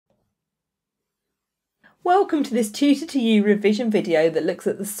Welcome to this Tutor to You revision video that looks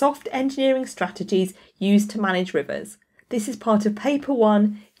at the soft engineering strategies used to manage rivers. This is part of Paper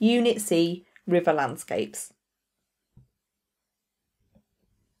 1, Unit C, River Landscapes.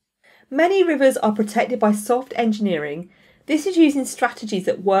 Many rivers are protected by soft engineering. This is using strategies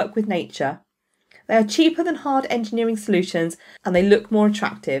that work with nature. They are cheaper than hard engineering solutions and they look more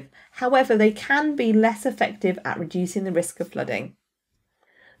attractive. However, they can be less effective at reducing the risk of flooding.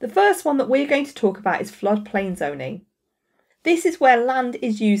 The first one that we're going to talk about is floodplain zoning. This is where land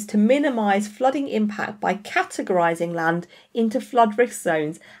is used to minimise flooding impact by categorising land into flood risk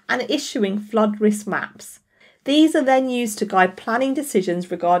zones and issuing flood risk maps. These are then used to guide planning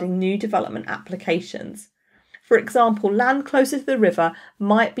decisions regarding new development applications. For example, land closer to the river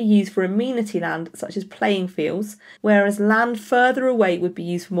might be used for amenity land such as playing fields, whereas land further away would be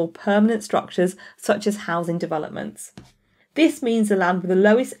used for more permanent structures such as housing developments. This means the land with the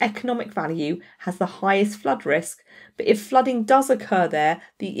lowest economic value has the highest flood risk, but if flooding does occur there,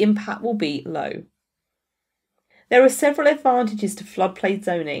 the impact will be low. There are several advantages to floodplain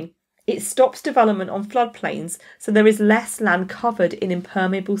zoning. It stops development on floodplains, so there is less land covered in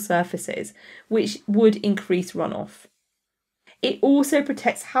impermeable surfaces, which would increase runoff. It also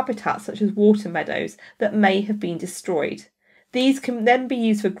protects habitats such as water meadows that may have been destroyed. These can then be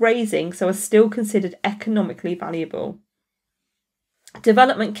used for grazing, so are still considered economically valuable.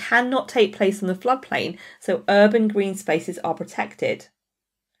 Development cannot take place on the floodplain, so urban green spaces are protected.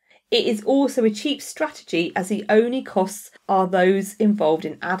 It is also a cheap strategy as the only costs are those involved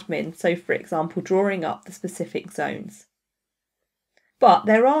in admin, so for example drawing up the specific zones. But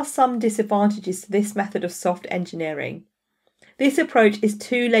there are some disadvantages to this method of soft engineering. This approach is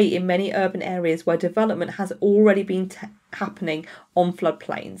too late in many urban areas where development has already been happening on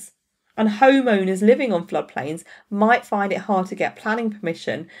floodplains. And homeowners living on floodplains might find it hard to get planning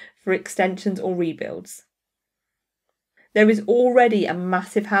permission for extensions or rebuilds. There is already a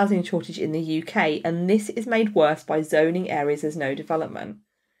massive housing shortage in the UK, and this is made worse by zoning areas as no development.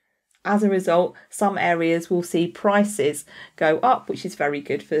 As a result, some areas will see prices go up, which is very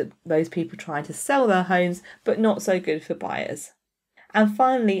good for those people trying to sell their homes, but not so good for buyers. And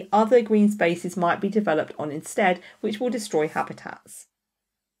finally, other green spaces might be developed on instead, which will destroy habitats.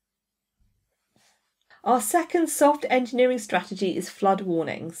 Our second soft engineering strategy is flood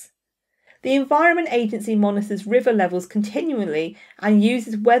warnings. The Environment Agency monitors river levels continually and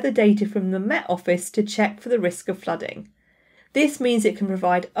uses weather data from the Met Office to check for the risk of flooding. This means it can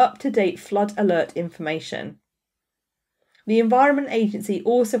provide up-to-date flood alert information. The Environment Agency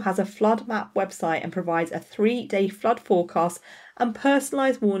also has a flood map website and provides a 3-day flood forecast and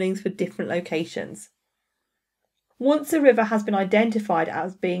personalised warnings for different locations. Once a river has been identified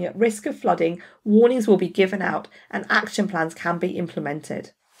as being at risk of flooding, warnings will be given out and action plans can be implemented.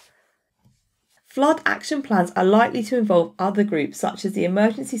 Flood action plans are likely to involve other groups such as the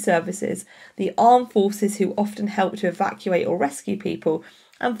emergency services, the armed forces who often help to evacuate or rescue people,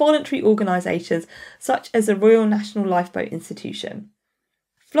 and voluntary organisations such as the Royal National Lifeboat Institution.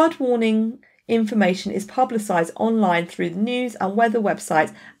 Flood warning information is publicised online through the news and weather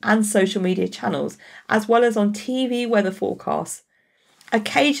websites and social media channels, as well as on TV weather forecasts.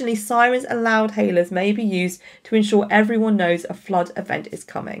 Occasionally, sirens and loud hailers may be used to ensure everyone knows a flood event is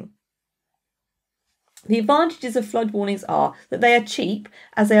coming. The advantages of flood warnings are that they are cheap,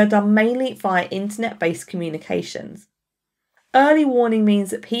 as they are done mainly via internet-based communications. Early warning means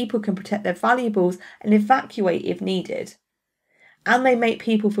that people can protect their valuables and evacuate if needed. And they make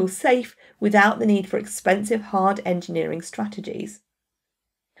people feel safe without the need for expensive hard engineering strategies.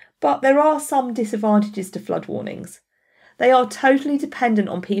 But there are some disadvantages to flood warnings. They are totally dependent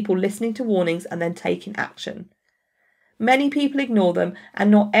on people listening to warnings and then taking action. Many people ignore them and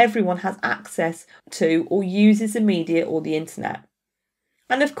not everyone has access to or uses the media or the internet.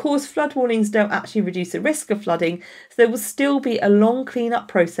 And of course, flood warnings don't actually reduce the risk of flooding, so there will still be a long clean-up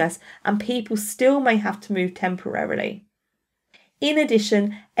process and people still may have to move temporarily. In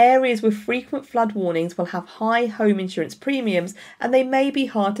addition, areas with frequent flood warnings will have high home insurance premiums and they may be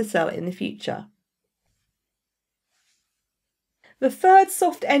hard to sell in the future. The third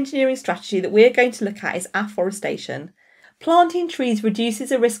soft engineering strategy that we're going to look at is afforestation. Planting trees reduces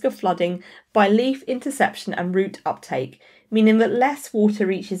the risk of flooding by leaf interception and root uptake, meaning that less water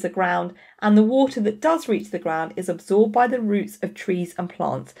reaches the ground and the water that does reach the ground is absorbed by the roots of trees and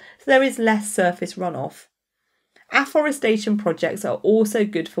plants, so there is less surface runoff. Afforestation projects are also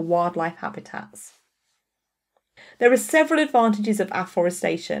good for wildlife habitats. There are several advantages of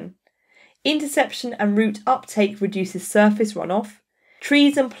afforestation. Interception and root uptake reduces surface runoff.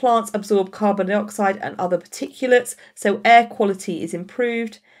 Trees and plants absorb carbon dioxide and other particulates, so air quality is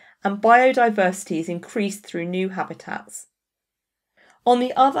improved. and biodiversity is increased through new habitats. On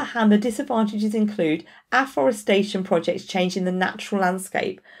the other hand, the disadvantages include afforestation projects changing the natural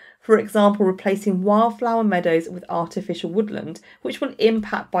landscape, for example replacing wildflower meadows with artificial woodland, which will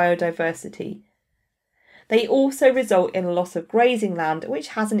impact biodiversity. They also result in a loss of grazing land, which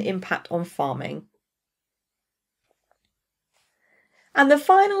has an impact on farming. And the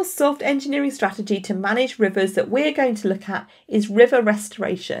final soft engineering strategy to manage rivers that we're going to look at is river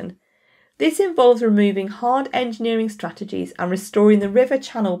restoration. This involves removing hard engineering strategies and restoring the river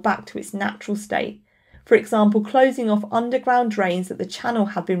channel back to its natural state, for example closing off underground drains that the channel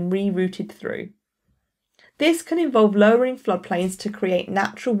had been rerouted through. This can involve lowering floodplains to create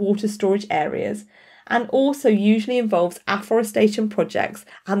natural water storage areas, and also usually involves afforestation projects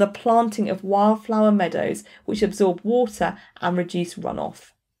and the planting of wildflower meadows which absorb water and reduce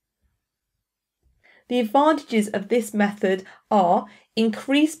runoff. The advantages of this method are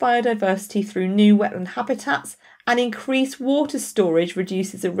increased biodiversity through new wetland habitats, and increased water storage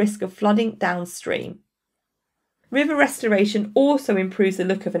reduces the risk of flooding downstream. River restoration also improves the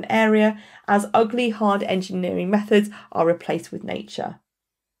look of an area as ugly hard engineering methods are replaced with nature.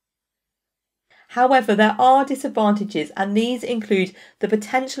 However, there are disadvantages, and these include the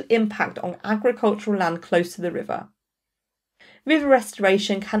potential impact on agricultural land close to the river. River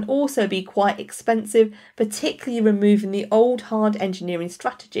restoration can also be quite expensive, particularly removing the old hard engineering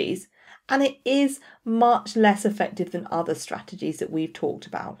strategies, and it is much less effective than other strategies that we've talked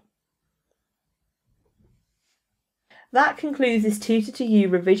about. That concludes this Tutor to You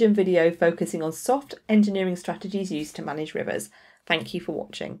revision video focusing on soft engineering strategies used to manage rivers. Thank you for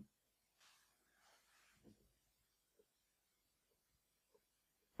watching.